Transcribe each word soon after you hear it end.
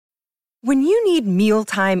When you need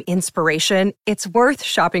mealtime inspiration, it's worth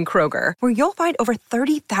shopping Kroger, where you'll find over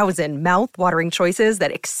 30,000 mouth-watering choices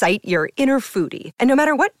that excite your inner foodie. And no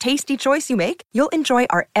matter what tasty choice you make, you'll enjoy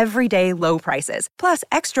our everyday low prices, plus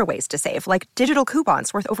extra ways to save, like digital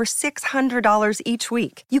coupons worth over $600 each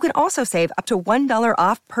week. You can also save up to $1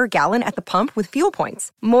 off per gallon at the pump with fuel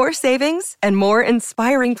points. More savings and more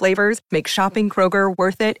inspiring flavors make shopping Kroger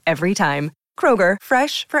worth it every time. Kroger,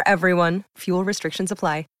 fresh for everyone. Fuel restrictions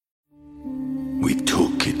apply. We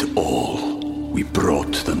took it all. We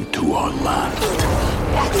brought them to our land.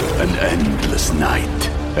 An endless night,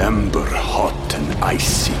 ember hot and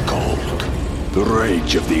icy cold. The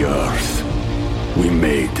rage of the earth. We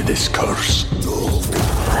made this curse.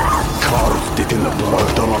 Carved it in the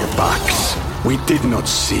blood on our backs. We did not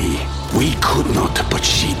see. We could not, but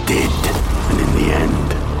she did. And in the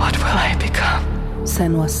end, what will I become?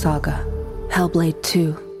 Senua's Saga. Hellblade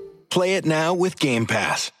 2. Play it now with Game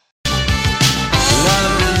Pass.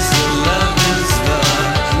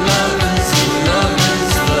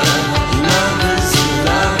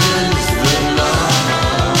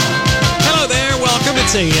 Hello there, welcome.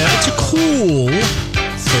 It's a cool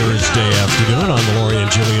Thursday afternoon on the Lori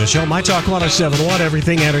and Julia Show. My Talk 107.1,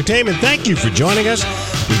 Everything Entertainment. Thank you for joining us.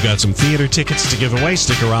 We've got some theater tickets to give away.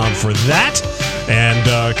 Stick around for that.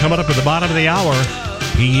 And coming up at the bottom of the hour,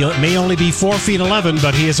 he may only be 4 feet 11,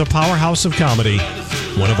 but he is a powerhouse of comedy.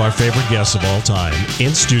 One of our favorite guests of all time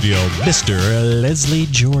in studio, Mr. Leslie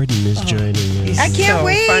Jordan is joining us. I can't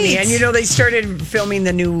wait. Funny, and they started filming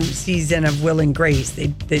the new season of Will and Grace.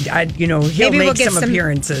 He'll Maybe make some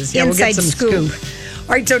appearances. Yeah, we'll get some scoop.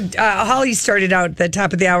 All right, so Holly started out at the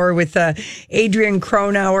top of the hour with Adrian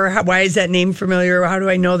Cronauer. Why is that name familiar? How do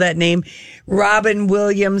I know that name? Robin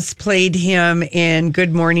Williams played him in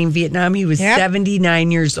Good Morning Vietnam. He was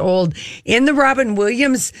 79 years old. In the Robin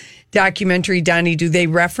Williams documentary, Donnie, do they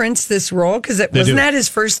reference this role? Because wasn't that his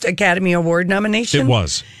first Academy Award nomination? It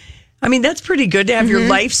was. I mean, that's pretty good to have your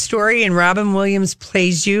life story and Robin Williams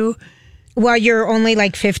plays you. Well, you're only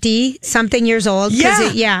like 50-something years old.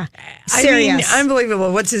 Yeah. Serious. I mean,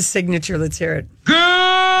 unbelievable. What's his signature? Let's hear it. Good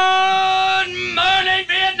morning,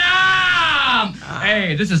 Vietnam!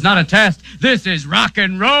 Hey, this is not a test. This is rock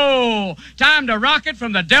and roll. Time to rock it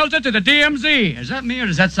from the Delta to the DMZ. Is that me or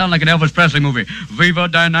does that sound like an Elvis Presley movie? Viva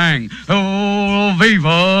Da Nang. Oh,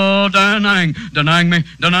 Viva Da Nang. Da Nang me.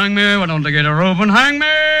 Why don't they get a rope and hang me?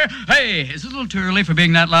 Hey, is it a little too early for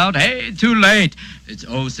being that loud? Hey, too late. It's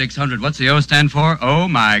 0600. What's the O stand for? Oh,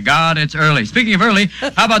 my God, it's early. Speaking of early,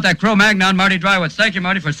 how about that Cro-Magnon Marty Drywitz? Thank you,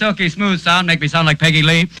 Marty, for silky smooth sound. Make me sound like Peggy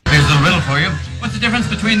Lee. Here's a little riddle for you. What's the difference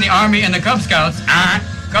between the Army and the Cub Scouts?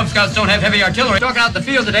 Cub Scouts don't have heavy artillery. Talking out the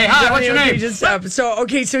field today. Hi, what's your name? So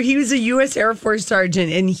he was a U.S. Air Force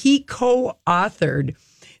sergeant, and he co-authored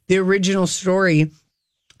the original story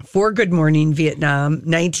for Good Morning Vietnam,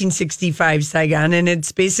 1965 Saigon, and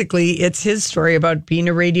it's his story about being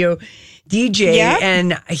a radio DJ,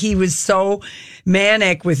 and he was so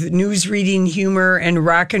manic with news reading, humor, and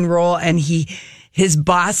rock and roll, and his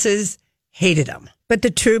bosses hated him. But the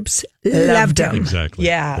troops loved him. Exactly.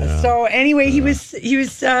 Yeah. So anyway, he was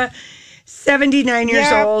 79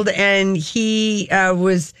 years old, and he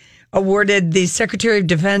was awarded the Secretary of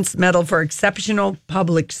Defense Medal for Exceptional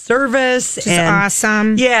Public Service. Which is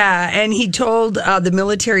awesome. Yeah, and he told the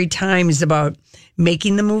Military Times about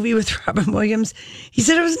making the movie with Robin Williams. He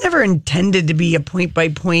said it was never intended to be a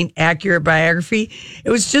point-by-point accurate biography.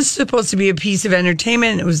 It was just supposed to be a piece of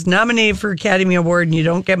entertainment. It was nominated for Academy Award, and you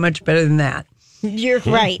don't get much better than that. You're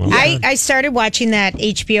right. Yeah. I started watching that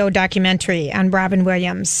HBO documentary on Robin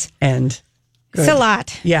Williams. And it's a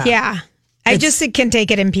lot. Yeah. I just can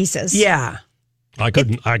take it in pieces. Yeah. I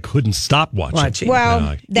couldn't stop watching.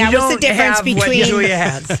 Well, that was the difference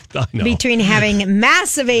between having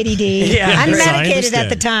massive ADD, unmedicated at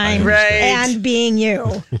the time, and being you.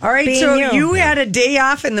 All right, you had a day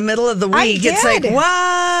off in the middle of the week. I did. It's like, what?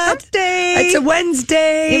 Hump day. It's a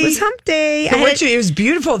Wednesday. It was hump day. It was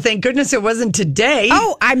beautiful. Thank goodness it wasn't today.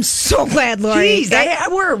 Oh, I'm so glad, Lori. Jeez, I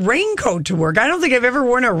wore a raincoat to work. I don't think I've ever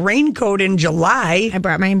worn a raincoat in July. I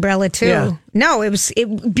brought my umbrella too. Yeah. No, it was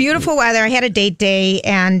beautiful weather. I had a date day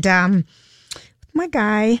and my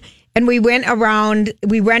guy, and we went around.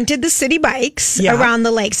 We rented the city bikes around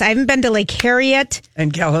the lakes. I haven't been to Lake Harriet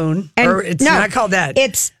and Calhoun. It's not called that.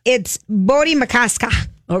 It's Bodie Makaska.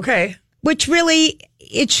 Okay. Which really,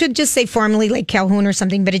 it should just say formerly Lake Calhoun or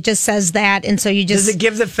something, but it just says that, and so you just... Does it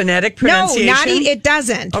give the phonetic pronunciation? No, it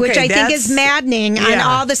doesn't, which I think is maddening on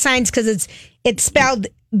all the signs, because it's spelled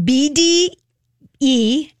BDE.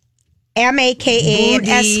 MAKA and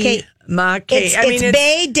SK. It's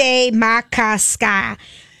Bay Day Makaska.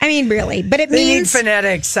 I mean, really. But they need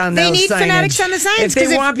phonetics on those signage. They need phonetics on the signs. If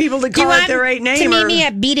they want people to call it the right name. To meet me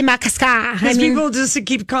at Bidimakaska. Because people just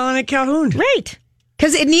keep calling it Calhoun. Right.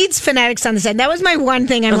 Because it needs phonetics on the sign. That was my one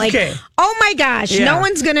thing. I'm like, oh my gosh, no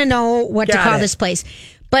one's going to know what to call this place.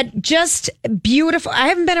 But just beautiful. I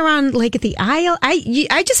haven't been around Lake at the Isle.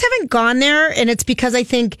 I just haven't gone there. And it's because I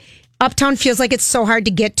think Uptown feels like it's so hard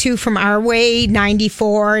to get to from our way,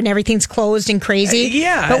 94, and everything's closed and crazy.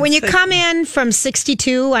 But when you come in from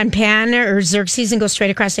 62 on Penn or Xerxes and go straight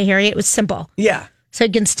across to Harriet, it was simple. Yeah. So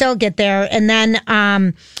you can still get there. And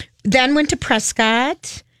then went to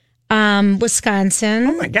Prescott, Wisconsin.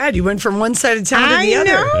 Oh my God, you went from one side of town to the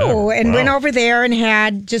other. I know. And went over there and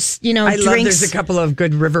had just, drinks. Love there's a couple of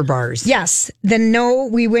good river bars. Yes. Then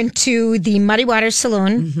we went to the Muddy Waters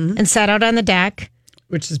Saloon and sat out on the deck.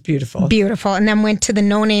 Which is beautiful. Beautiful. And then went to the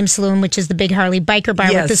No Name Saloon, which is the big Harley biker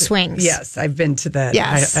bar with the swings. Yes, I've been to that.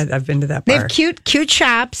 Yes. I've been to that bar. They have cute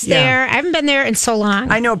shops there. I haven't been there in so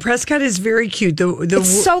long. I know. Prescott is very cute.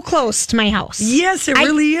 It's so close to my house. Yes, it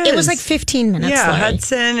really is. It was like 15 minutes away.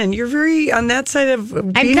 Hudson. And you're very on that side of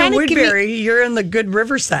being in Woodbury. You're on the good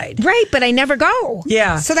riverside. Right, but I never go.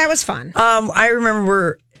 Yeah. So that was fun. I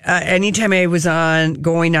remember... anytime I was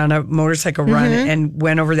going on a motorcycle run and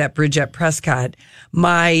went over that bridge at Prescott,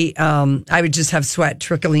 I would just have sweat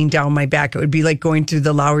trickling down my back. It would be like going through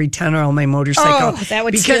the Lowry Tunnel on my motorcycle. Oh, that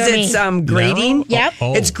would because it's grading. No? Yep.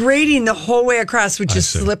 It's grading the whole way across, which is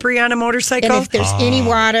slippery on a motorcycle. And if there's any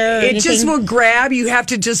water, it just will grab. You have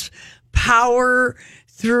to just power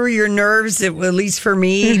through your nerves, at least for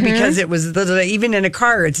me, because it was even in a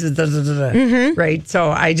car, it's right.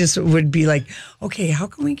 So I just would be like, okay, how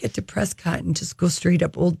can we get to Prescott and just go straight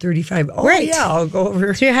up Old 35? Oh, right. Yeah, I'll go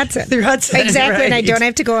over through Hudson. Exactly, right. And I don't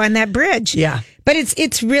have to go on that bridge. Yeah. But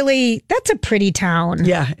it's really, that's a pretty town.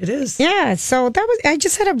 Yeah, it is. Yeah, so I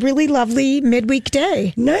just had a really lovely midweek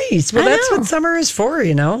day. Nice. Well, that's what summer is for,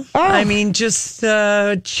 Oh. I mean, just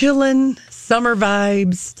chilling, summer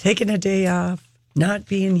vibes, taking a day off. Not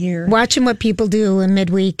being here. Watching what people do in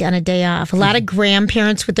midweek on a day off. A lot of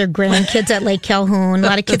grandparents with their grandkids at Lake Calhoun. A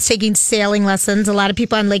lot of kids taking sailing lessons. A lot of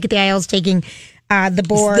people on Lake at the Isles taking the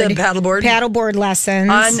paddleboard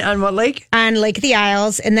lessons. On what lake? On Lake at the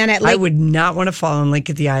Isles. And then at Lake... I would not want to fall on Lake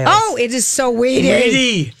at the Isles. Oh, it is so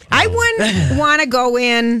weedy. I wouldn't want to go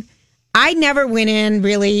in. I never went in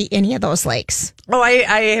really any of those lakes. Oh,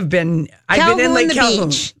 I have been. I've been in Lake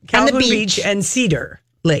Calhoun. Calhoun Beach and Cedar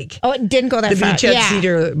Lake. Oh, it didn't go that far. The beach at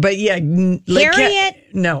Cedar, but Harriet.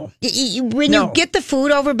 No. When you get the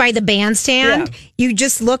food over by the bandstand, you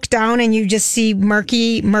just look down and you just see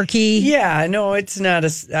murky. Yeah, no, it's not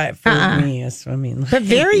for me a swimming lake. But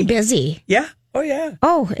very busy. Yeah. Oh yeah.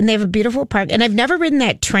 Oh, and they have a beautiful park. And I've never ridden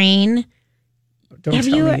that train. Don't tell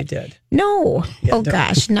me you did. No. Yeah,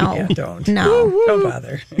 gosh, no. Yeah, don't. No. Don't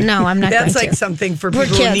bother. No, I'm not That's going like to. something for people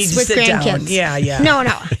who need to sit down. Yeah. No.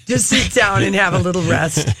 Just sit down and have a little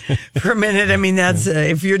rest for a minute. I mean, that's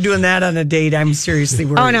if you're doing that on a date, I'm seriously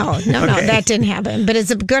worried. Oh, no, that didn't happen. But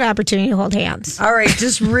it's a good opportunity to hold hands. All right,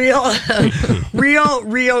 just real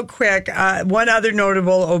quick. One other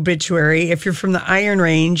notable obituary. If you're from the Iron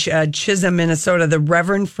Range, Chisholm, Minnesota, the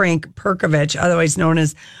Reverend Frank Perkovich, otherwise known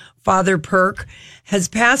as Father Perk, has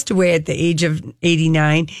passed away at the age of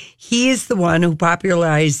 89. He is the one who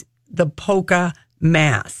popularized the polka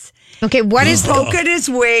mass. Okay, what is polka his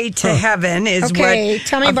way to heaven?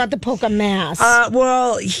 Tell me about the polka mass.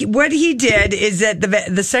 What he did is that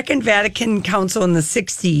the Second Vatican Council in the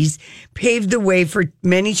 60s paved the way for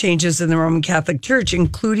many changes in the Roman Catholic Church,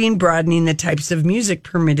 including broadening the types of music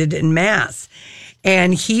permitted in mass.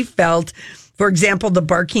 And he felt, for example, the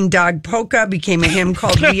Barking Dog Polka became a hymn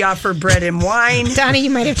called We Offer Bread and Wine. Donnie,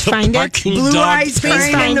 you might have to find it. Blue Eyes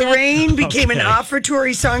Crying in the Rain became an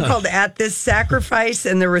offertory song called At This Sacrifice,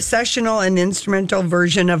 and the recessional and instrumental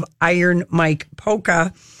version of Iron Mike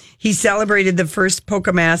Polka. He celebrated the first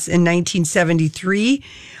polka mass in 1973.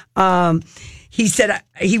 He said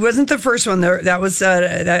he wasn't the first one.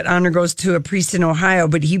 That honor goes to a priest in Ohio,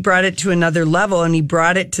 but he brought it to another level, and he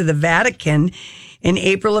brought it to the Vatican. In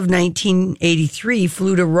April of 1983,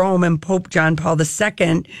 flew to Rome, and Pope John Paul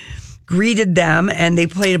II greeted them, and they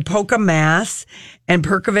played a polka mass, and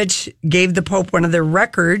Perkovich gave the Pope one of their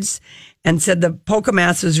records and said the polka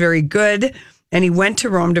mass was very good, and he went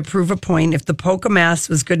to Rome to prove a point. If the polka mass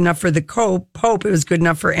was good enough for the Pope, it was good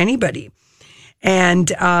enough for anybody. And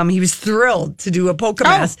he was thrilled to do a polka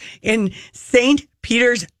mass in St.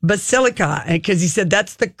 Peter's Basilica because he said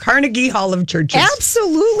that's the Carnegie Hall of churches.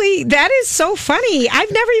 Absolutely. That is so funny.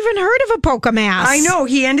 I've never even heard of a polka mass. I know.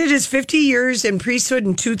 He ended his 50 years in priesthood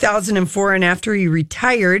in 2004, and after he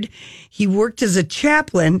retired, he worked as a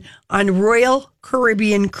chaplain on Royal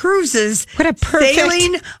Caribbean cruises. What a perfect...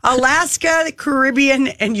 Sailing Alaska, the Caribbean,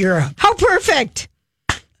 and Europe. How perfect.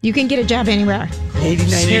 You can get a job anywhere.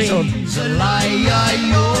 89 years old.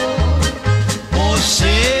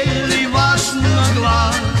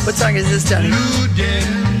 What song is this, Johnny?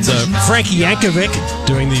 It's Frankie Yankovic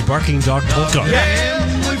doing the Barking Dog Polka.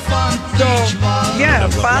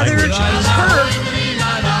 Father Herb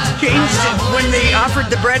changed it when they offered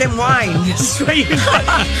the bread and wine.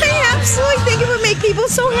 I absolutely think it would make people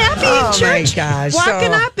so happy in church. My gosh.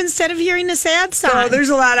 Walking up instead of hearing a sad song. So there's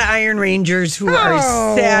a lot of Iron Rangers who are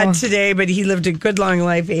sad today, but he lived a good long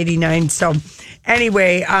life, 89. So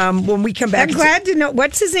anyway, when we come back... I'm glad to know.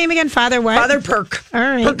 What's his name again? Father what? Father Perk. All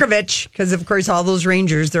right. Perkovich, because of course all those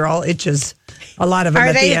Rangers, they're all itches. A lot of them Are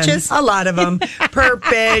at they the itches? end. A lot of them.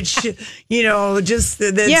 Perpich, just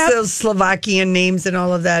those Slovakian names and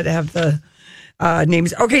all of that have the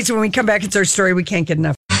names. Okay, so when we come back, it's our story. We can't get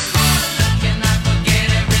enough.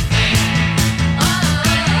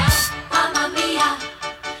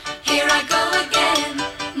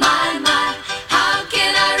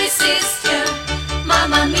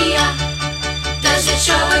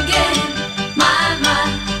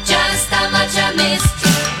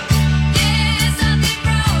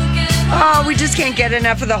 Oh, we just can't get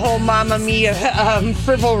enough of the whole Mamma Mia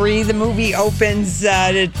frivolry. The movie opens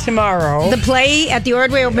tomorrow. The play at the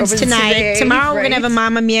Ordway opens tonight. Today, tomorrow we're right. going to have a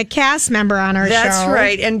Mamma Mia cast member on our show. That's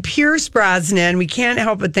right. And Pierce Brosnan, we can't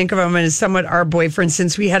help but think of him as somewhat our boyfriend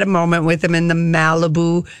since we had a moment with him in the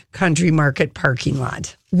Malibu Country Market parking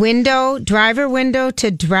lot. Driver window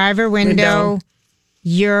to driver window.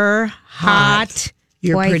 You're hot.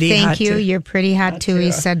 You're Boy, pretty thank hot you. too. You're pretty hot too,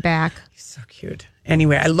 he said back. So cute.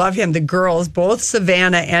 Anyway, I love him. The girls, both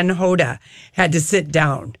Savannah and Hoda, had to sit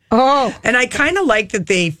down. Oh. And I kind of like that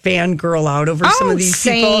they fangirl out over some of these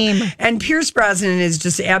people. And Pierce Brosnan is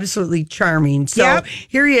just absolutely charming. So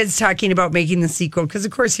here he is talking about making the sequel, because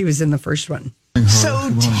of course he was in the first one.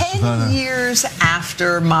 So 10 years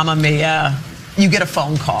after Mamma Mia, you get a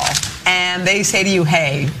phone call and they say to you,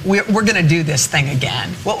 hey, we're going to do this thing again.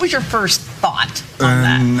 What was your first thought on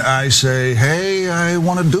and that? I say, hey, I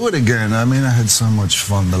want to do it again. I mean, I had so much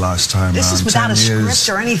fun the last time. This is without 10 a years.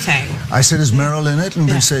 script or anything. I said, is Meryl in it? And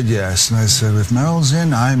they said yes. And I said, if Meryl's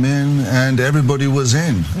in, I'm in. And everybody was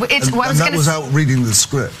in. It's, and that was out reading the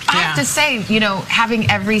script. I have to say, having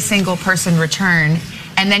every single person return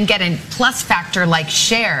and then get a plus factor like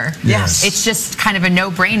Cher, Yes. it's just kind of a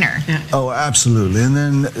no-brainer. Yeah. Oh, absolutely. And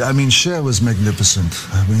then, I mean, Cher was magnificent.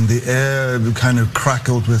 I mean, the air kind of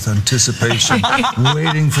crackled with anticipation,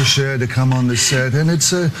 waiting for Cher to come on the set. And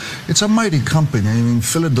it's a mighty company. I mean,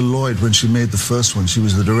 Phyllis Lloyd, when she made the first one, she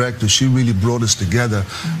was the director. She really brought us together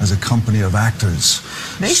as a company of actors.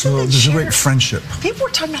 So there's a great friendship. People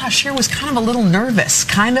were talking about how Cher was kind of a little nervous,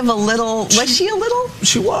 was she a little?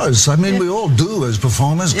 She was. I mean, we all do as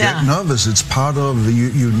performers, get nervous. It's part of,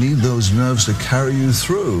 you need those nerves to carry you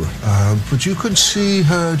through. But you could see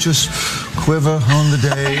her just quiver on the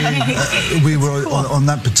day. We were on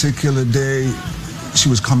that particular day. She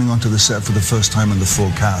was coming onto the set for the first time and the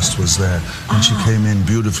full cast was there. And she came in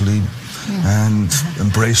beautifully and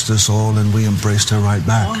embraced us all, and we embraced her right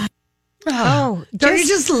back. Oh, don't you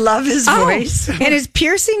just love his voice? And his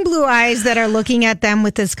piercing blue eyes that are looking at them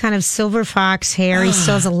with this kind of silver fox hair. He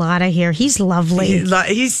still has a lot of hair. He's lovely. He's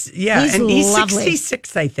lovely.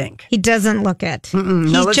 66, I think. He doesn't look it.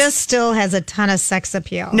 He just still has a ton of sex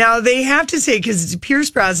appeal. Now, they have to say, because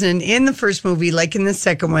Pierce Brosnan in the first movie, like in the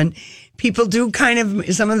second one, people do kind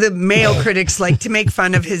of, some of the male critics like to make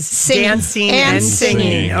fun of his dancing and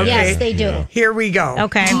singing. Okay. Yes, they do. Here we go.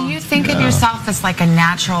 Okay. Do you think of yourself as like a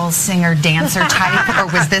natural singer-dancer type, or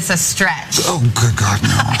was this a stretch? Oh, good God, no.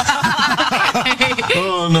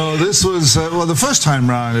 Oh, no, this was, the first time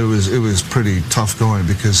round, it was pretty tough going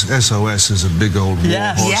because SOS is a big old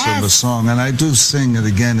war horse of a song, and I do sing it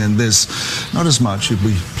again in this. Not as much, you'd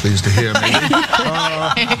be pleased to hear me.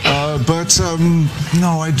 But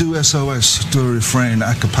no, I do SOS, do a refrain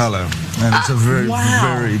a cappella, and it's a very,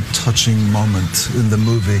 very touching moment in the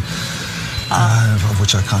movie. Of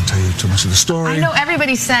which I can't tell you too much of the story. I know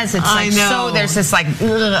everybody says it's like so. There's this like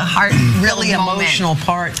heart, really emotional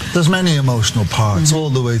part. There's many emotional parts all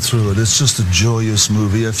the way through it. It's just a joyous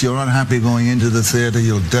movie. If you're unhappy going into the theater,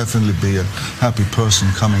 you'll definitely be a happy person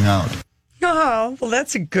coming out. Oh, well,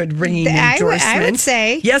 that's a good ringing endorsement. I would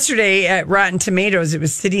say. Yesterday at Rotten Tomatoes, it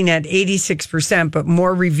was sitting at 86%, but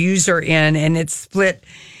more reviews are in, and it's split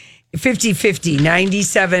 50-50.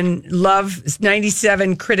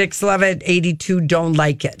 97 critics love it, 82 don't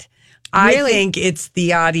like it. Really? I think it's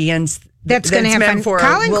the audience that's going to have fun.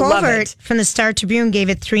 Colin will Colvert from the Star Tribune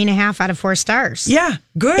gave it 3.5 out of 4 stars. Yeah,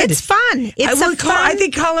 good. It's fun. I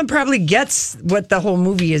think Colin probably gets what the whole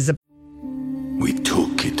movie is about. We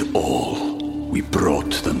took it all. We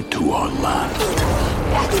brought them to our land.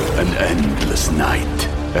 An endless night,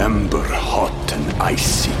 ember hot and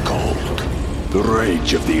icy cold. The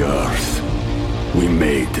rage of the earth. We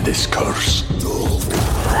made this curse.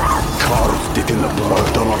 Carved it in the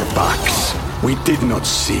blood on our backs. We did not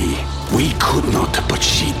see. We could not, but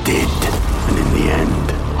she did. And in the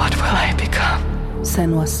end, what will I become?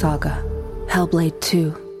 Senua's Saga. Hellblade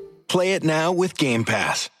 2. Play it now with Game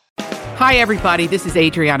Pass. Hi, everybody. This is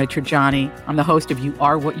Adriana Trajani. I'm the host of You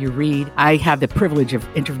Are What You Read. I have the privilege of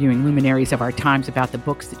interviewing luminaries of our times about the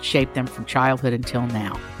books that shaped them from childhood until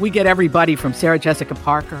now. We get everybody from Sarah Jessica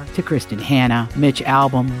Parker to Kristen Hanna, Mitch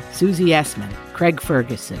Albom, Susie Essman, Craig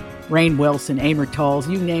Ferguson, Rainn Wilson, Amor Tolls,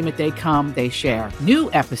 you name it, they come, they share.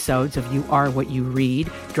 New episodes of You Are What You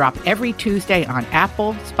Read drop every Tuesday on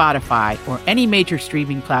Apple, Spotify, or any major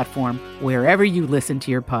streaming platform wherever you listen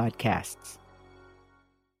to your podcasts.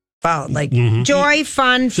 Wow, like joy,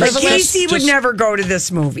 fun, frivolous. Casey would never go to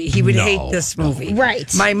this movie. He would hate this movie.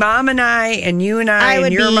 Right. My mom and I, and you and I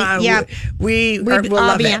and your mom, we'll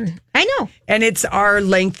love it. I know. And it's our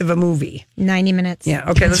length of a movie. 90 minutes. Yeah,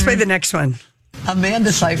 okay, let's play the next one.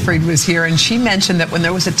 Amanda Seyfried was here, and she mentioned that when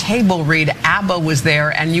there was a table read, ABBA was there,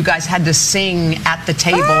 and you guys had to sing at the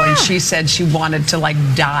table, and she said she wanted to,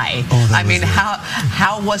 die. I mean,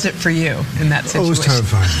 how was it for you in that situation? It was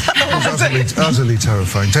terrifying. It was utterly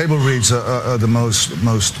terrifying. Table reads are the most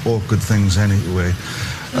awkward things anyway.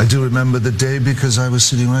 I do remember the day because I was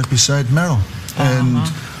sitting right beside Meryl, and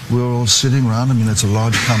we were all sitting around. I mean, it's a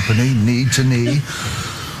large company, knee to knee,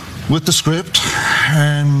 with the script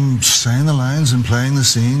and saying the lines and playing the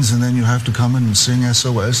scenes, and then you have to come in and sing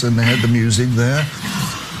SOS, and they had the music there.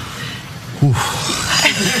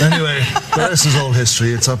 Anyway, the rest is all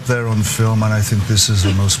history. It's up there on film, and I think this is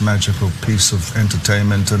the most magical piece of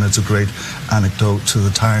entertainment, and it's a great anecdote to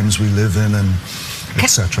the times we live in, and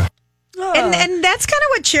etc. And that's kind of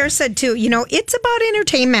what Cher said too. It's about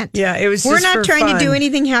entertainment. Yeah, it was. We're not trying to do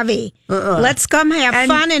anything heavy. Let's come have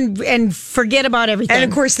fun and forget about everything. And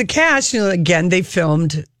of course, the cast. Again, they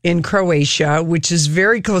filmed in Croatia, which is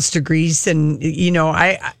very close to Greece. And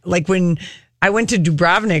I like when I went to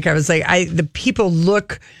Dubrovnik. I was like, the people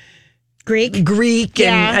look Greek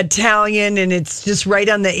and Italian, and it's just right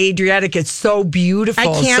on the Adriatic. It's so beautiful.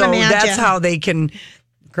 I can't imagine. That's how they can.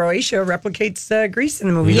 Croatia replicates Greece in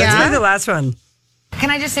the movie. Yeah. Let's play the last one. Can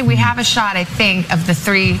I just say we have a shot, I think, of the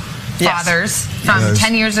three fathers from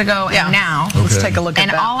 10 years ago and now. Okay. Let's take a look at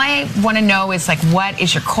that. And all I want to know is, what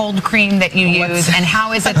is your cold cream that you use, and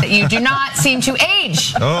how is it that you do not seem to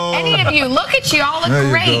age? Any of you, look at you, all look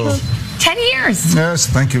great. 10 years. Yes,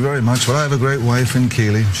 thank you very much. Well, I have a great wife in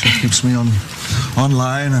Keeley. She keeps me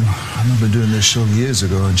online, and I remember doing this show years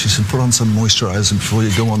ago, and she said, put on some moisturizer before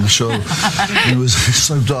you go on the show. And it was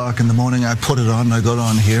so dark in the morning, I put it on, and I got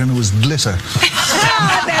on here, and it was glitter.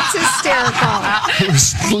 That's hysterical. It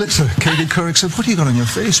was glitter. Katie Couric said, what do you got on your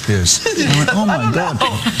face, Pierce? And I went, oh my God.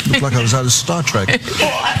 It looked like I was out of Star Trek.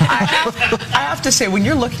 I have to say, when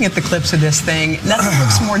you're looking at the clips of this thing, nothing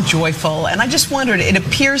looks more joyful. And I just wondered, it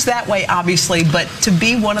appears that way, obviously, but to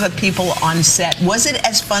be one of the people on set, was it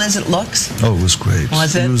as fun as it looks? Oh, it was great.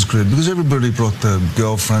 Was it? It was great because everybody brought their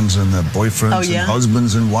girlfriends and their boyfriends and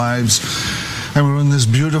husbands and wives. And we were on this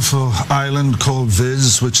beautiful island called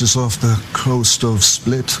Vis, which is off the coast of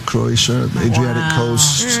Split, Croatia, the Adriatic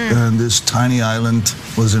coast. And this tiny island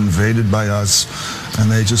was invaded by us, and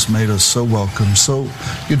they just made us so welcome. So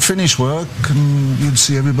you'd finish work, and you'd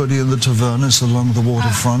see everybody in the tavernas along the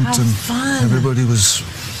waterfront, and fun. everybody was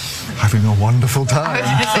having a wonderful time. I was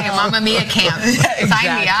going to say a Mamma Mia camp.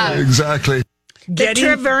 Sign me up. Exactly. The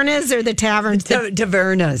tavernas or the taverns?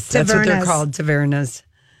 Tavernas. That's what they're called, tavernas.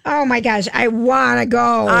 Oh my gosh, I want to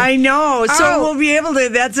go. I know. So we'll be able to,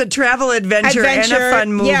 that's a travel adventure and a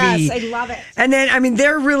fun movie. Yes, I love it. And then,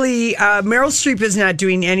 they're really, Meryl Streep is not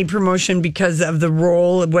doing any promotion because of the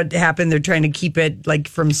role, what happened. They're trying to keep it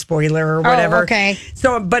from spoiler or whatever. Oh, okay.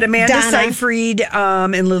 So, but Amanda Seyfried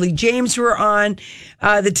and Lily James were on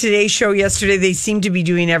the Today Show yesterday. They seem to be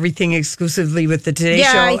doing everything exclusively with the Today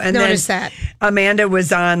Show. Yeah, I noticed that. Amanda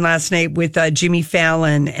was on last night with Jimmy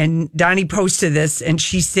Fallon, and Donnie posted this, and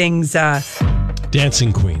she sings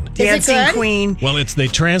Dancing Queen. Dancing Queen. Well, they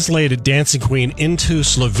translated Dancing Queen into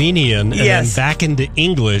Slovenian and then back into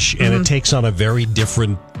English, and it takes on a very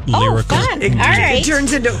different lyrical. Fun. It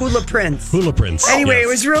turns into Hula Prince. Hula Prince. Anyway, it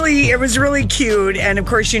was really cute, and of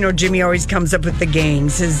course, Jimmy always comes up with the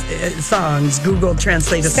games, his songs. Google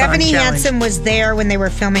Translate a song challenge. Stephanie Hansen was there when they were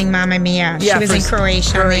filming Mamma Mia. She was in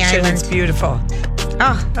Croatia on the island. It's beautiful.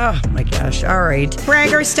 Oh my gosh! All right,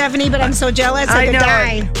 bragger, Stephanie, but I'm so jealous. I could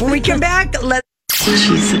die. When we come back,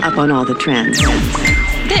 She's up on all the trends.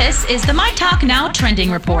 This is the My Talk Now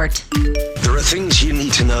trending report. There are things you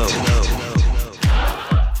need to know.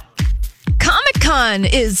 Comic-Con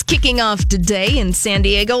is kicking off today in San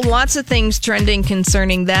Diego. Lots of things trending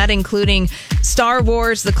concerning that, including Star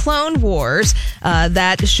Wars, The Clone Wars.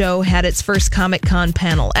 That show had its first Comic-Con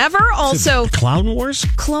panel ever. Also, Clone Wars?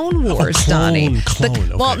 Clone Wars, Donnie.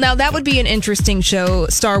 Okay. Well, now that would be an interesting show.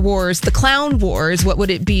 Star Wars, The Clown Wars. What would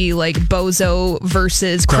it be, like Bozo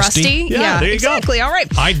versus Krusty? Yeah, there you exactly. go. All right.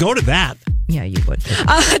 I'd go to that. Yeah, you would.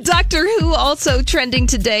 Doctor Who also trending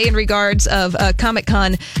today in regards of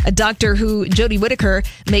Comic-Con. Doctor Who Jodie Whittaker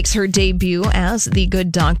makes her debut as the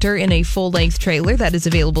Good Doctor in a full-length trailer that is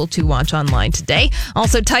available to watch online today.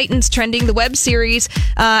 Also, Titans trending. The web series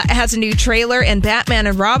has a new trailer, and Batman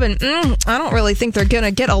and Robin, I don't really think they're going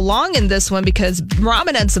to get along in this one because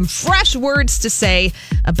Robin had some fresh words to say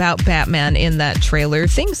about Batman in that trailer.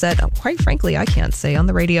 Things that, quite frankly, I can't say on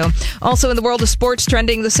the radio. Also, in the world of sports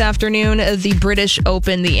trending this afternoon, the British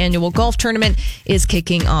Open, the annual golf tournament, is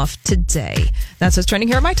kicking off today. That's what's trending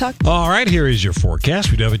here at My Talk. All right, here is your forecast.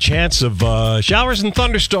 We do have a chance of showers and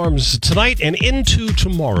thunderstorms tonight and into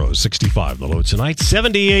tomorrow. 65 the low tonight.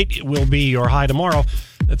 78 will be your high tomorrow.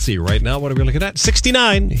 Let's see, right now, what are we looking at?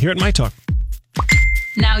 69 here at My Talk.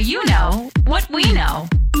 Now you know what we know.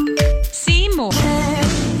 See more.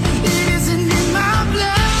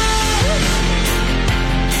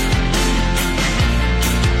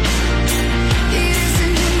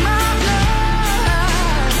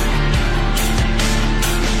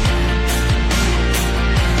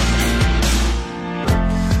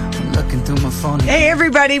 Hey,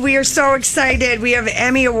 everybody. We are so excited. We have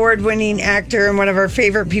Emmy Award-winning actor and one of our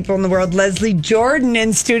favorite people in the world, Leslie Jordan,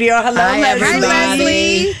 in studio. Hello, Leslie. Hi,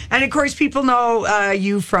 Leslie. And, of course, people know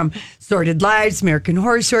you from Sordid Lives, American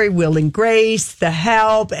Horror Story, Will and Grace, The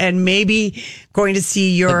Help, and maybe going to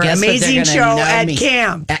see your amazing show at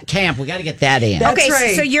camp. At camp. We got to get that in. That's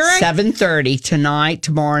right. So you're at 7:30 tonight,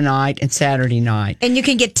 tomorrow night, and Saturday night. And you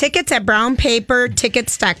can get tickets at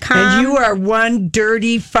brownpapertickets.com. And you are one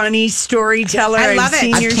dirty, funny storyteller. I love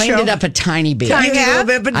it. I cleaned it up a tiny bit. Tiny little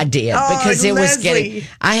bit, but I did because it was getting.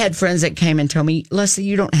 I had friends that came and told me, Leslie,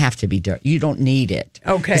 you don't have to be dirty. You don't need it.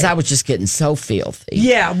 Okay. Because I was just getting so filthy.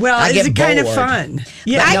 Yeah, well, it's kind of fun.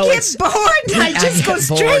 Yeah, I get bored. I just go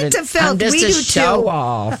straight to filth. I'm just we a do show too.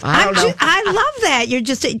 Off. I don't know. I love that. You're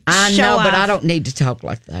just a I show know, off. but I don't need to talk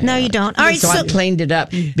like that. No, you don't. All right, so I cleaned it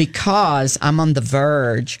up because I'm on The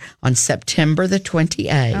Verge on September the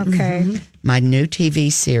 28th. Okay. My new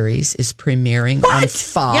TV series is premiering on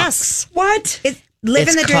Fox. Yes. What?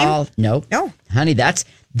 Living the Dream? Called, nope. No. Honey, that's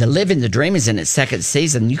the Living the Dream is in its second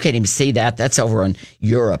season. You can't even see that. That's over in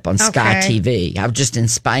Europe on Sky TV. I was just in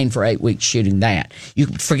Spain for 8 weeks shooting that. You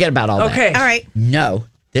forget about all that. Okay. All right. No,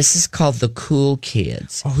 this is called The Cool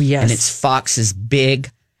Kids. Oh, yes. And it's Fox's big.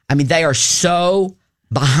 I mean, they are so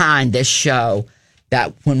behind this show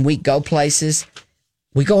that when we go places,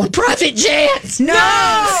 we go on private jets. No!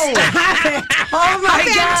 Oh, my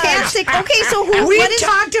God. Fantastic. Okay, so We've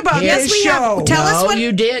talked about this show. Tell us what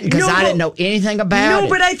you didn't, because I didn't know anything about it. No,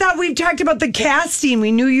 but I thought we talked about the casting.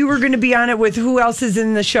 We knew you were going to be on it with who else is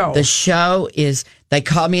in the show. The show is, they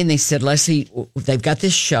called me and they said, Leslie, they've got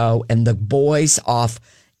this show and the boys off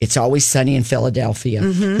It's Always Sunny in Philadelphia,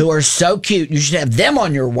 who are so cute. You should have them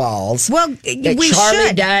on your walls. Well, we Charlie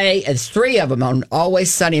should. Day, there's 3 of them on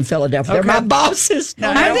Always Sunny in Philadelphia. They're my bosses.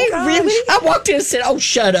 Are they really? I walked in and said, oh,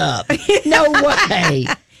 shut up. No way.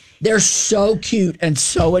 They're so cute and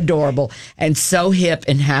so adorable and so hip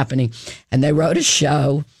and happening. And they wrote a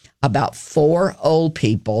show about 4 old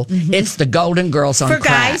people. It's the Golden Girls on For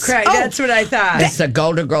crack. guys? Crack. That's what I thought. It's the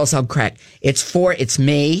Golden Girls on crack. It's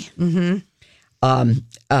me,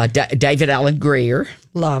 David Alan Grier,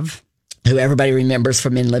 Love, who everybody remembers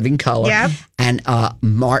from In Living Color, Yep. and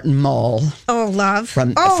Martin Mull. Oh, love.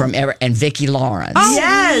 From and Vicki Lawrence. Oh,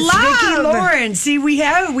 yes, love. Vicki Lawrence.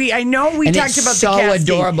 See, I know we and talked about so the casting.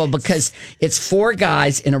 adorable because it's 4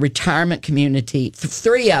 guys in a retirement community.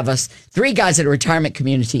 3 guys in a retirement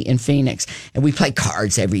community in Phoenix, and we play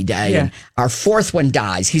cards every day. Yeah. And our 4th one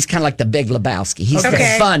dies. He's kind of like the Big Lebowski. He's the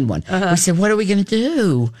Okay. fun one. We said, "What are we going to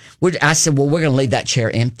do?" I said, "Well, we're going to leave that chair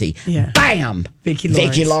empty." Yeah. Bam!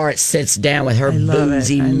 Vicki Lawrence sits down with her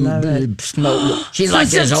boozy smoke. She's like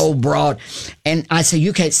this old broad, and I said,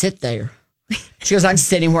 "You can't sit there." She goes, "I can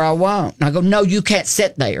sit anywhere I want." And I go, "No, you can't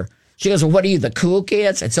sit there." She goes, "Well, what are you, the Cool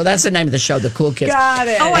Kids?" And so that's the name of the show, The Cool Kids. Got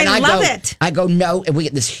it. Oh, And I love it. I go, "No." And we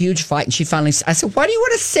get this huge fight. And she finally, I said, "Why do you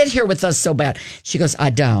want to sit here with us so bad?" She goes, "I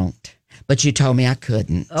don't. But you told me I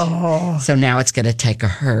couldn't." Oh. So now it's going to take a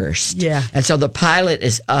Hearst. Yeah. And so the pilot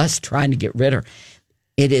is us trying to get rid of her.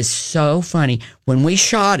 It is so funny. When we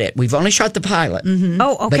shot it, we've only shot the pilot.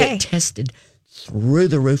 Oh, okay. But it tested through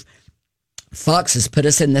the roof. Fox has put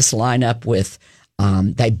us in this lineup with,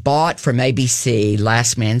 they bought from ABC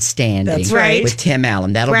Last Man Standing. That's right. With Tim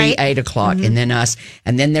Allen. That'll be 8 o'clock. And then us.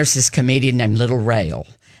 And then there's this comedian named Little Rail,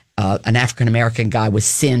 an African-American guy with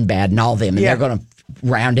Sinbad and all them. And they're going to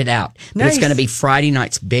round it out. But it's going to be Friday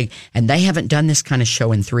nights big. And they haven't done this kind of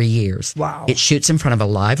show in 3 years. Wow. It shoots in front of a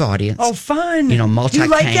live audience. Oh, fun. Multi-cam.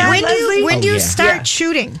 You like that, When do you yeah. start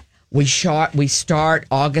shooting? We start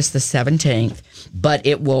August the 17th, but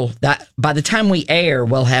it will by the time we air,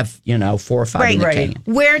 we'll have 4 or 5 in the can.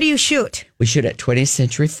 Where do you shoot? We shoot at 20th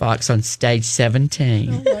Century Fox on stage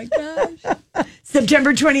 17. Oh my gosh.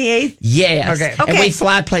 September 28th? Yes. Okay. And we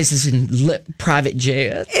fly places in private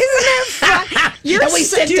jets. Isn't that fun? Do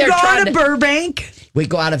you go out of Burbank? We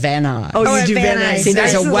go out of Van Nuys. Oh, you do Van Nuys. See,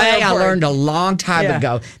 there's Nice a way I airport. learned a long time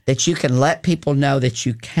ago that you can let people know that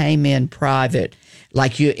you came in private.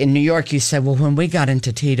 Like in New York, you said, "Well, when we got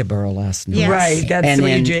into Teterboro last night." Yes. Right. That's And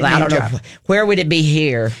when then, you I don't know, where would it be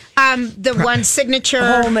here? The one signature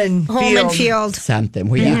Holman Field. Something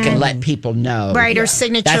where you can let people know. Right, or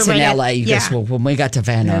signature. That's in right at- LA. You yeah. just, well, when we got to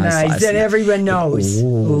Van Nuys Nice. last That night. everyone knows.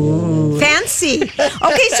 Ooh. Fancy.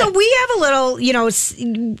 Okay, so we have a little,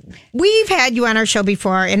 we've had you on our show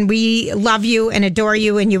before, and we love you and adore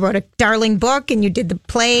you, and you wrote a darling book, and you did the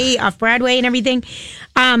play off Broadway and everything.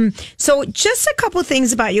 So just a couple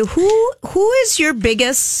things about you. Who is your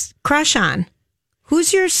biggest crush on?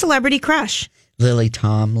 Who's your celebrity crush? Lily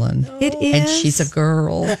Tomlin. It is. And she's a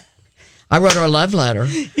girl. I wrote her a love letter.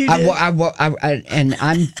 I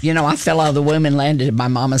fell out of the womb and landed in my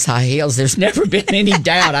mama's high heels. There's never been any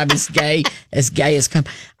doubt I'm as gay as come.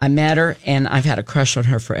 I met her, and I've had a crush on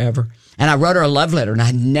her forever. And I wrote her a love letter, and I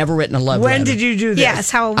had never written a love letter. When did you do this? Yes,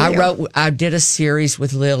 how old were you? I did a series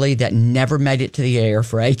with Lily that never made it to the air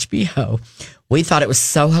for HBO. We thought it was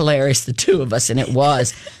so hilarious, the two of us, and it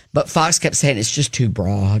was. But Fox kept saying it's just too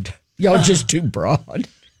broad. Y'all just too broad.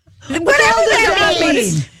 What does that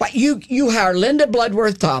mean? What, you hire Linda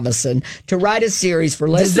Bloodworth Thomason to write a series for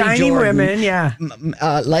Leslie Designing Jordan. women, yeah.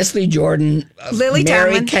 Leslie Jordan, Lily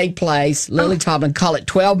Mary Tomlin. Kay Place, Lily Tomlin. Call it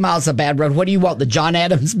 12 Miles of Bad Road. What do you want? The John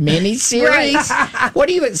Adams miniseries? What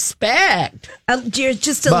do you expect? You're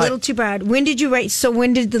just a little too broad. When did you write? So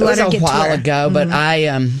when did the It was letter a get to while her? ago, but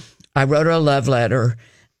I wrote her a love letter,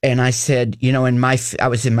 and I said, I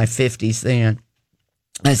was in my 50s then.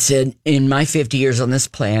 I said, in my 50 years on this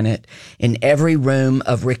planet, in every room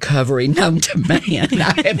of recovery known to man,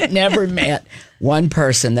 I have never met one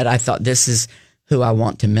person that I thought, this is who I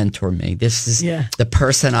want to mentor me. This is the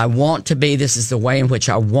person I want to be. This is the way in which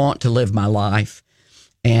I want to live my life.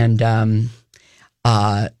 And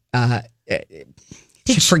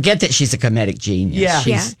forget that she's a comedic genius.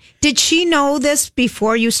 Yeah. Did she know this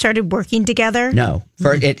before you started working together? No.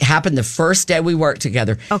 It happened the first day we worked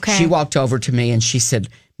together. Okay. She walked over to me and she said,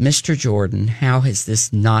 "Mr. Jordan, how has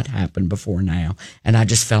this not happened before now?" And I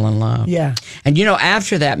just fell in love. Yeah. And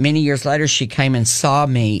after that, many years later, she came and saw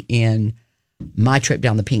me in My Trip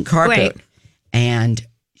Down the Pink Carpet. Right. And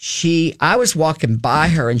I was walking by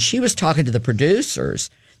her and she was talking to the producers.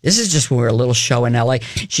 This is just when we were a little show in LA.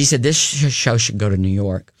 She said, "This show should go to New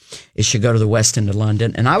York. It should go to the West End of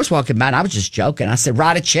London." And I was walking by and I was just joking. I said,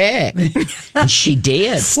 "Write a check." And she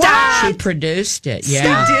did. Stop. She produced it.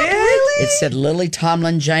 Yeah. She did? Really? It said Lily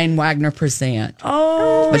Tomlin, Jane Wagner present.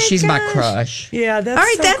 Oh, but she's my gosh. crush. Yeah, that's All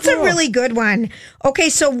right, so that's cool. a really good one. Okay,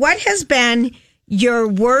 so what has been your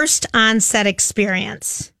worst on-set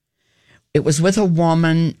experience? It was with a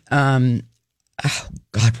woman. Oh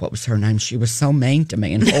God, what was her name? She was so mean to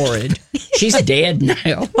me and horrid. She's dead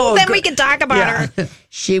now. Well, then we can talk about her.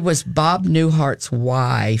 She was Bob Newhart's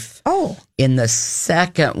wife. Oh. In the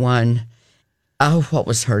second one, what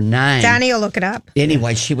was her name? Donnie will look it up.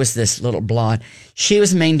 Anyway, she was this little blonde. She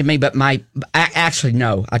was mean to me, but actually,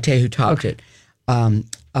 no. I'll tell you who topped it.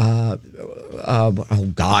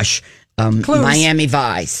 Miami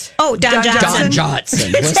Vice. Oh, Don Johnson. Don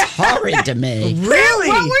Johnson was horrid to me. Really?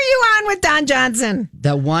 What were you on with Don Johnson?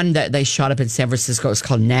 The one that they shot up in San Francisco was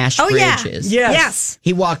called Nash Bridges. Yeah. Yes.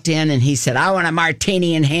 He walked in and he said, I want a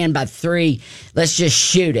martini in hand by 3. Let's just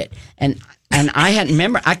shoot it. And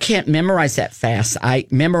I can't memorize that fast. I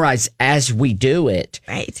memorize as we do it.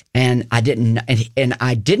 Right. And I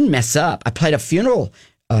didn't mess up. I played a funeral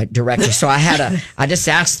director. So I just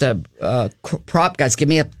asked the prop guys, give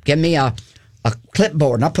me a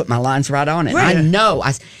clipboard, and I'll put my lines right on it. Right. I know.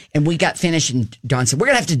 And we got finished, and Don said, we're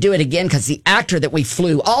going to have to do it again because the actor that we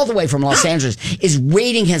flew all the way from Los Angeles is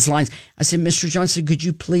reading his lines. I said, Mr. Johnson, could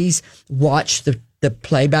you please watch the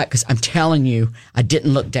playback? Because I'm telling you, I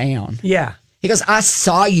didn't look down. Yeah. He goes, I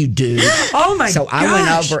saw you, dude. Oh, my God. So I went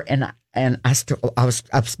over, and I was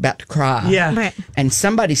about to cry. Yeah. Right. And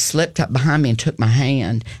somebody slipped up behind me and took my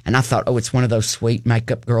hand. And I thought, it's one of those sweet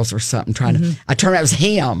makeup girls or something trying to. I turned around, it was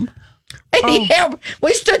him. And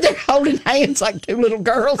we stood there holding hands like 2 little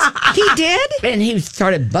girls. He did? And he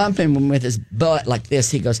started bumping me with his butt like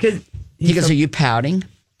this. He goes, are you pouting?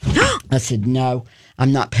 I said, no,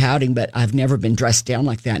 I'm not pouting, but I've never been dressed down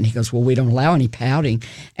like that. And he goes, well, we don't allow any pouting.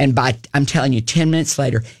 And I'm telling you, 10 minutes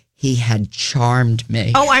later, he had charmed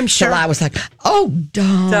me. Oh, I'm sure. So I was like, oh,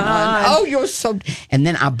 Don. Oh, you're so... And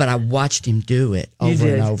then I watched him do it over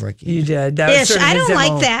and over again. You did. Ish, I don't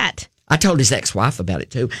like that. I told his ex-wife about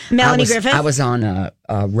it, too. Melanie Griffith? I was on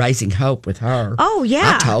Raising Hope with her. Oh,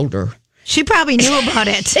 yeah. I told her. She probably knew about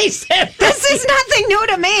it. She said, this is nothing new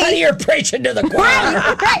to me. Honey, you're preaching to the choir.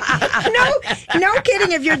 Right. No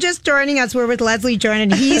kidding. If you're just joining us, we're with Leslie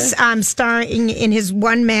Jordan. He's starring in his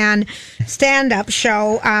one-man stand-up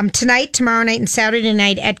show tonight, tomorrow night, and Saturday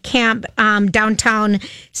night at Camp downtown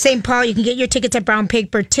St. Paul. You can get your tickets at Brown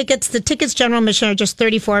Paper Tickets. The tickets general admission are just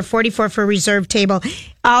 $34, $44 for a reserved table.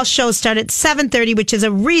 All shows start at 7:30, which is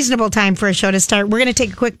a reasonable time for a show to start. We're going to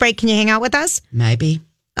take a quick break. Can you hang out with us? Maybe.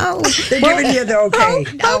 Oh, they're giving you the okay.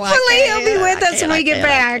 Hopefully he'll be with us when we get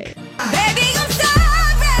back. Baby, I'm sorry.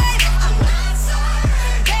 I'm not sorry.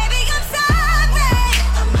 Baby, I'm sorry.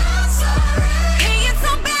 I'm not sorry. Being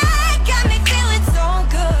so bad got me feeling so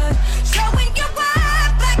good. Showing you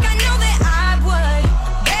up like I know that I would.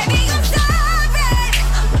 Baby, I'm sorry.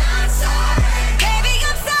 I'm not sorry. Baby,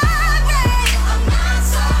 I'm sorry. I'm not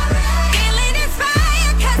sorry. Feeling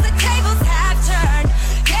inspired 'cause the tables have turned.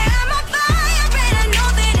 Yeah, I'm on fire and I know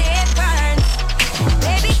that it burns.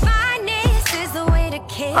 Baby, fineness is the way to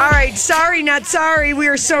kill. All right, sorry, not sorry. We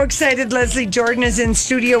are so excited. Leslie Jordan is in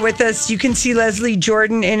studio with us. You can see Leslie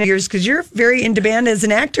Jordan in yours because you're very in demand as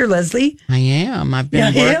an actor, Leslie. I am. I've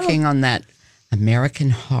been working on that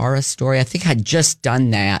American Horror Story. I think I'd just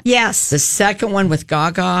done that. Yes. The second one with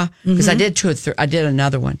Gaga, because I did I did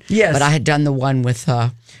another one. Yes. But I had done the one with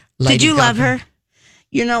Lady Did you Gaga. love her?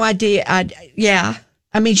 You know, I did. Yeah.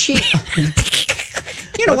 I mean, she...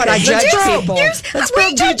 You know what? I judge people.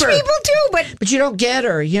 We judge people too, but you don't get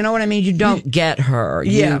her. You know what I mean? You don't get her.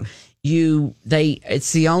 Yeah.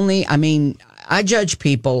 It's the only, I mean, I judge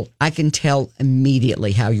people. I can tell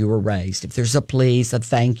immediately how you were raised. If there's a please, a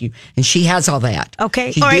thank you. And she has all that.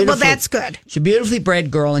 Okay. She's all right. Well, beautiful. that's good. She's a beautifully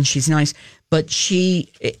bred girl and she's nice, but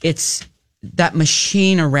it's that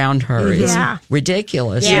machine around her is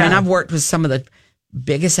ridiculous. Yeah. I mean, I've worked with some of the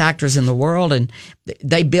biggest actors in the world, and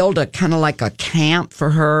they build a kind of like a camp for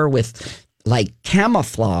her with like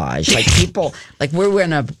camouflage, like people, like we were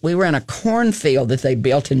in a cornfield that they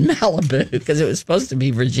built in Malibu because it was supposed to be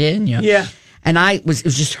Virginia. Yeah, and it was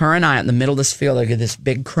just her and I in the middle of this field. They get this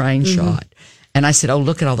big crane shot, and I said, "Oh,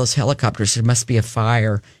 look at all those helicopters! There must be a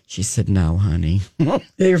fire." She said, "No, honey,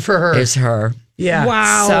 they're for her. It's her." Yeah.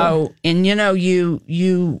 Wow. So, and you know, you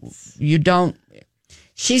don't.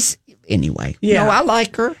 She's. Anyway, yeah. No, I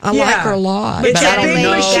like her. I like her a lot. But I don't big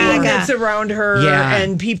know. machine that's around her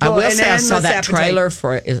and people. I will say I saw that appetite. trailer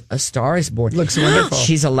for A Star Is Born. Looks wonderful.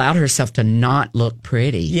 She's allowed herself to not look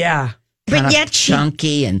pretty. Yeah. But yet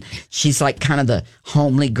chunky, and she's like kind of the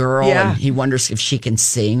homely girl, and he wonders if she can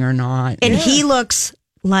sing or not. And he looks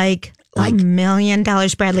like $1 million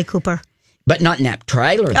Bradley Cooper. But not in that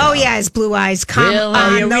trailer, though. Oh, yeah, his blue eyes. Come Really?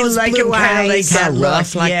 on, Yeah, we those like blue him kinda like eyes. that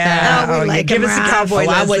rough like that. Oh, we like give him us a rough. cowboy, I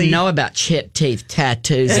Leslie. wouldn't know about chip teeth,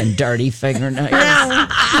 tattoos, and dirty fingernails. No,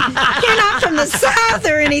 you're not from the South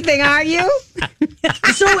or anything, are you?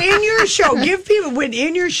 So in your show, give people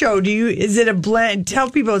in your show. Is it a blend? Tell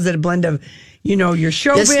people, is it a blend of your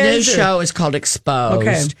showbiz? This new show is called Exposed.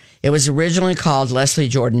 Okay. It was originally called Leslie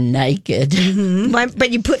Jordan Naked.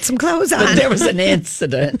 But you put some clothes on. But there was an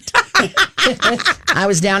incident. I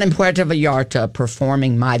was down in Puerto Vallarta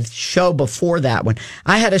performing my show before that one.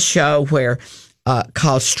 I had a show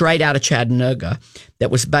called Straight Outta Chattanooga that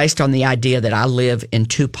was based on the idea that I live in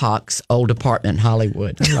Tupac's old apartment in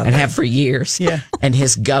Hollywood and have for years. Yeah. And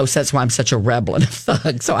his ghost, that's why I'm such a rebel and a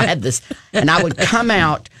thug. So I had this, and I would come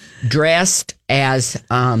out dressed as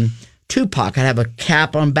Tupac. I'd have a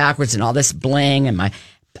cap on backwards and all this bling and my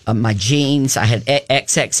jeans. I had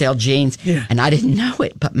XXL jeans, and I didn't know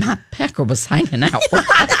it, but my pecker was hanging out.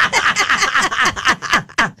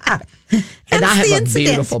 And I have a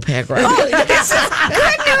beautiful pecker. Oh, this is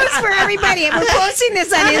good news for everybody. We're posting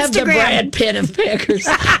this on I Instagram. have the Brad Pitt of peckers.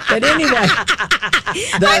 But anyway,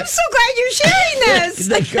 I'm so glad you're sharing this.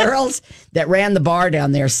 The girls that ran the bar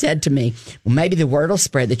down there said to me, well, maybe the word will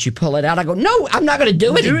spread that you pull it out. I go, no, I'm not going to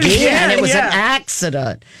do it again. It was an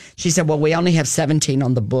accident. She said, well, we only have 17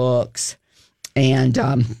 on the books. And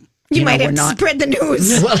you might have to spread the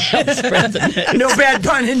news. Well, spread the news. No bad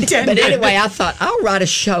pun intended. But anyway, I thought, I'll write a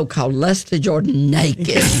show called Leslie Jordan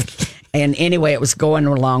Naked. And anyway, it was going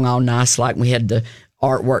along all nice, like we had the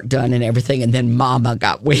artwork done and everything. And then Mama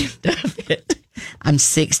got wind of it. I'm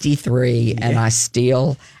 63, and I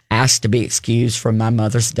still ask to be excused from my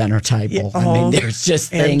mother's dinner table. I mean, there's just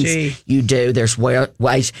things you do. There's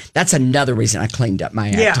ways. That's another reason I cleaned up my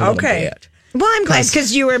act a little bit. Well, I'm glad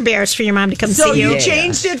because you were embarrassed for your mom to come see you. So you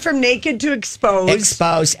changed it from Naked to Exposed.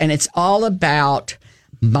 Exposed, and it's all about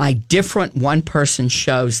my different one-person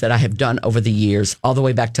shows that I have done over the years, all the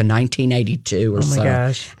way back to 1982 or so. Oh, my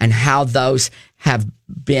gosh. And how those have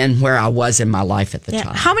been where I was in my life at the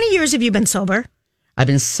time. How many years have you been sober? I've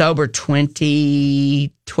been sober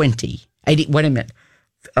 20. 20.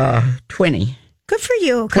 Good for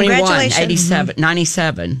you. 21, Congratulations. 87,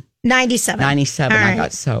 97. 97. 97, All I right.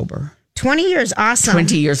 got sober. 20 years. Awesome.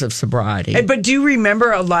 20 years of sobriety. But do you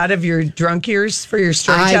remember a lot of your drunk years for your I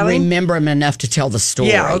storytelling? remember them enough to tell the story.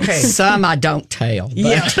 Yeah, okay. Some I don't tell. But.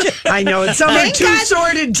 Yeah, I know. Some are too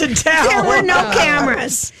sordid to tell. There were no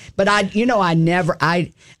cameras. But I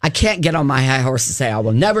can't get on my high horse and say I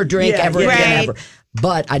will never drink ever again, ever.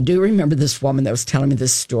 But I do remember this woman that was telling me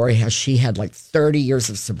this story, how she had like 30 years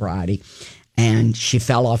of sobriety and she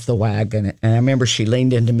fell off the wagon. And I remember she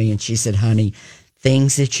leaned into me and she said, honey,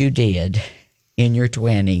 things that you did in your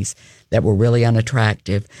 20s that were really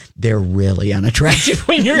unattractive, they're really unattractive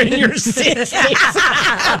when you're in your 60s.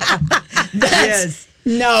 Yes.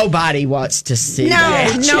 Nobody wants to see No,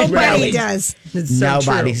 that. nobody does. It's so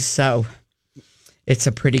Nobody. true. So it's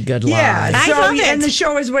a pretty good lie. Yeah. I So, love it. and the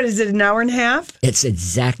show is, what is it, an hour and a half? It's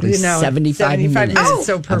exactly You know, 75 minutes. Oh,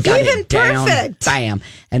 so I've perfect. got Even it down, perfect. Bam.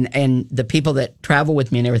 And the people that travel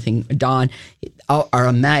with me and everything, Dawn, are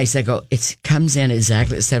amazed. They go, it comes in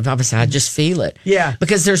exactly at 75. I say, I just feel it. Yeah.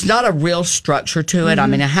 Because there's not a real structure to it. I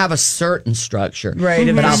mean, I have a certain structure. Right,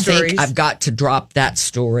 of But the I stories. think I've got to drop that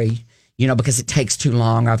story, because it takes too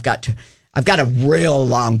long. I've got a real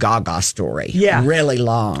long Gaga story. Yeah. Really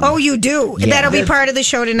long. Oh, you do? Yeah. That'll be part of the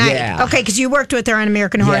show tonight. Yeah. Okay, because you worked with her on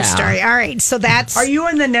American Horror Yeah. Story. All right, so that's... Are you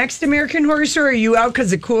on the next American Horror Story, or are you out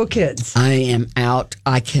because of Cool Kids? I am out.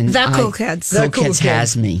 The Cool Kids. Cool The Cool Kids Kids.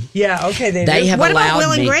 has me. Yeah, okay. They do. have What allowed about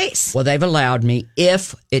Will and me. Grace? Well, they've allowed me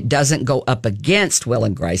if it doesn't go up against Will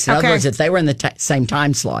and Grace. In other Okay. words, if they were in the same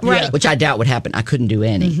time slot, Right. which I doubt would happen, I couldn't do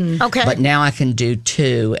any. Okay. But now I can do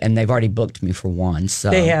two, and they've already booked me for one. So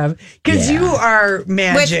They have. Because Yeah. you are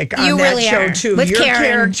magic With- on you that really show, are. too. With Your Karen.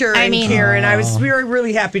 character I and mean- Karen. We were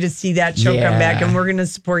really happy to see that show come back, and we're going to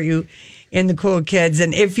support you in the Cool Kids.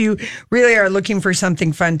 And if you really are looking for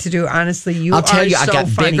something fun to do, honestly, I'll tell you, so I got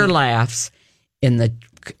funny. bigger laughs in the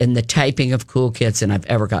taping of Cool Kids than I've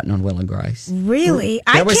ever gotten on Will and Grace. Really?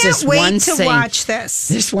 There I was can't this one wait to scene- watch this.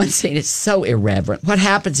 This one scene is so irreverent. What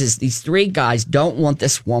happens is these three guys don't want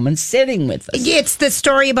this woman sitting with us. It's the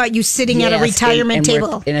story about you sitting at a Yes, retirement and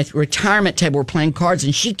table. we're in a retirement table, we're playing cards,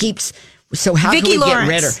 and she keeps. So how Vicki can we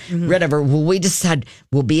Lawrence. get rid of her? Well, we decide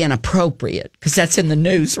we'll be inappropriate because that's in the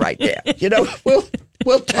news right there.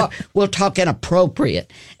 We'll talk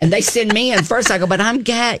inappropriate, and they send me in first. I go, but I'm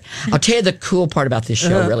gay. I'll tell you the cool part about this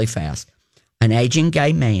show really fast. An aging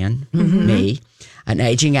gay man, me, an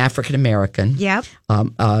aging African American, Yep.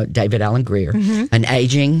 David Allen Greer, an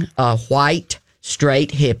aging white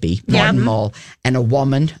straight hippie, Martin Mull, and a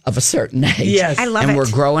woman of a certain age. Yes. I love and it. we're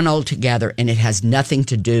growing old together, and it has nothing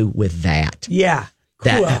to do with that. Yeah.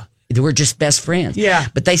 Cool. That we're just best friends. Yeah.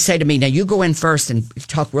 But they say to me, now you go in first and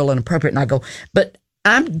talk real inappropriate. And I go, but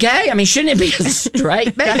I'm gay. I mean, shouldn't it be a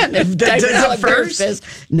straight man? If David Allen Greer says,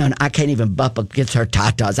 no, I can't even bump against her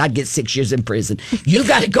tatas. I'd get 6 years in prison. You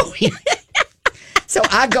got to go in. So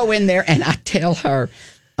I go in there and I tell her,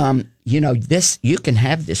 this, you can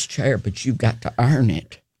have this chair, but you've got to earn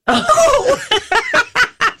it. Oh.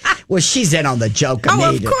 Well, she's in on the joke.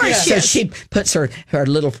 Oh, of course. So she puts her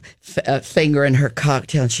little finger in her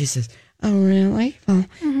cocktail and she says, oh, really? Well,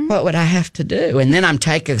 what would I have to do? And then I'm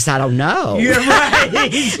taking because I don't know. You're right.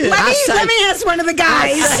 let me ask one of the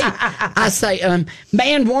guys. I say,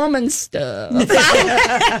 man-woman stuff.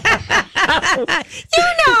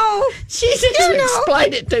 She just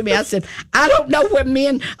explained it to me. I said, I don't know when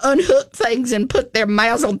men unhook things and put their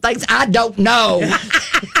mouths on things. I don't know.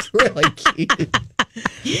 It's really cute.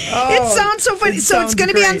 It sounds so funny. So it's going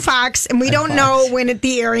to be on Fox, and we don't know when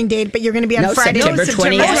the airing date, but you're going to be on Friday. September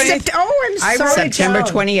 28th. I'm sorry. September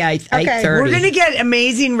 28th, 8:30. We're going to get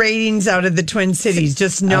amazing ratings out of the Twin Cities.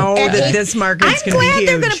 Just know that this market's going to be huge. I'm glad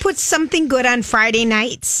they're going to put something good on Friday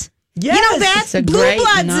nights. Yes, you know that Blue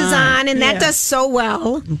Bloods is on, and that does so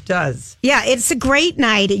well. It does. Yeah, it's a great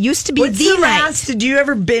night. It used to be What's the last? Did you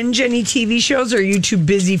ever binge any TV shows, or are you too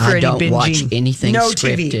busy for any binging? I don't watch anything no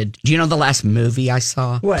scripted. TV. Do you know the last movie I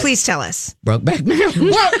saw? What? Please tell us. Brokeback Mountain.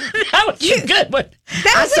 Well, that was a good one.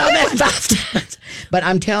 I saw that 5 times. But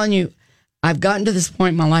I'm telling you, I've gotten to this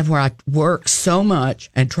point in my life where I work so much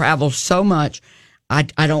and travel so much, I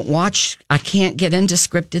don't watch. I can't get into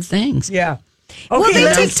scripted things. Yeah. Well, Okay, they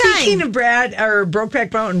now take speaking time. of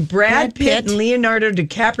Brokeback Mountain, Brad Pitt and Leonardo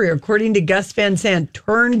DiCaprio, according to Gus Van Sant,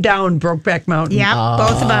 turned down Brokeback Mountain. Yeah,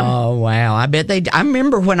 both of them. Oh, wow. I bet they. I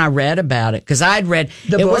remember when I read about it because I'd read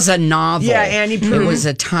it was a novel. Yeah, Annie Proulx. It was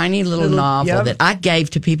a tiny little novel that I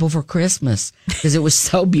gave to people for Christmas because it was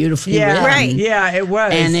so beautifully written. Right. Yeah, it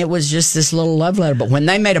was. And it was just this little love letter. But when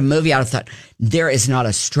they made a movie out of it, I thought, there is not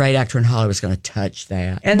a straight actor in Hollywood that's going to touch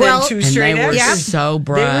that. And then two straight they were actors. so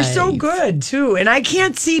brave. They were so good, too. And I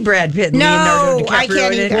can't see Brad Pitt and No, Leonardo DiCaprio I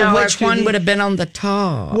can't in it either. now Which after one would have been on the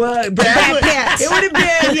top? Well, Brad Pitt. It would have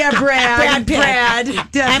been, Brad. Brad Pitt.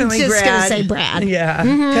 Brad. Definitely I'm just Brad. going to say Brad. Yeah.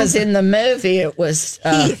 Because in the movie, it was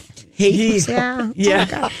Heath. Yeah. Yeah.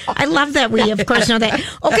 Oh, God. I love that we, of course, know that.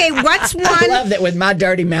 Okay, what's one? I love that with my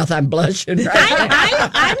dirty mouth, I'm blushing. Right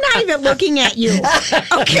I'm not even looking at you.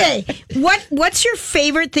 Okay, what's your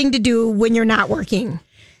favorite thing to do when you're not working?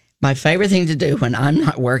 My favorite thing to do when I'm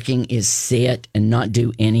not working is sit and not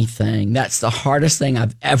do anything. That's the hardest thing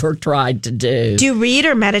I've ever tried to do. Do you read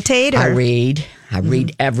or meditate? Or? I read. I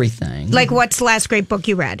read everything. Like, what's the last great book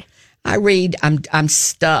you read? I read. I'm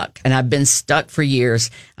stuck, and I've been stuck for years.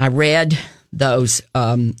 I read those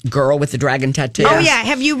Girl with the Dragon Tattoo. Oh, yeah.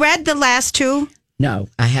 Have you read the last two? No,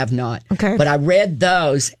 I have not. Okay. But I read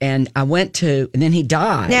those, and I went to, and then he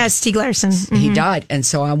died. Yeah, Stieg Larsson. He died. And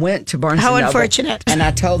so I went to Barnes & How Noble. unfortunate. And I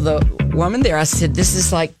told the woman there, I said, this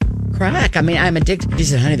is like crack. I mean, I'm addicted. She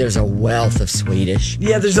said, honey, there's a wealth of Swedish.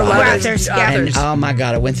 Yeah, there's a lot of authors. And oh my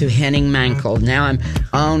God, I went through Henning Mankell. Now I'm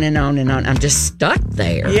on and on and on. I'm just stuck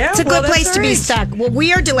there. Yeah, It's a good place to be stuck. Well,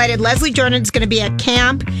 we are delighted. Leslie Jordan's going to be at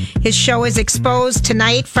camp. His show is Exposed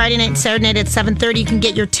tonight, Friday night and Saturday night at 7:30. You can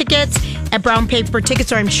get your tickets at Brown Paper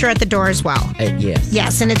Tickets, or I'm sure at the door as well. Yes.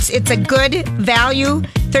 Yes, and it's a good value,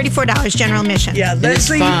 $34 general admission. Yeah, And it's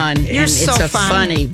Leslie. fun. You're and so it's a fun. funny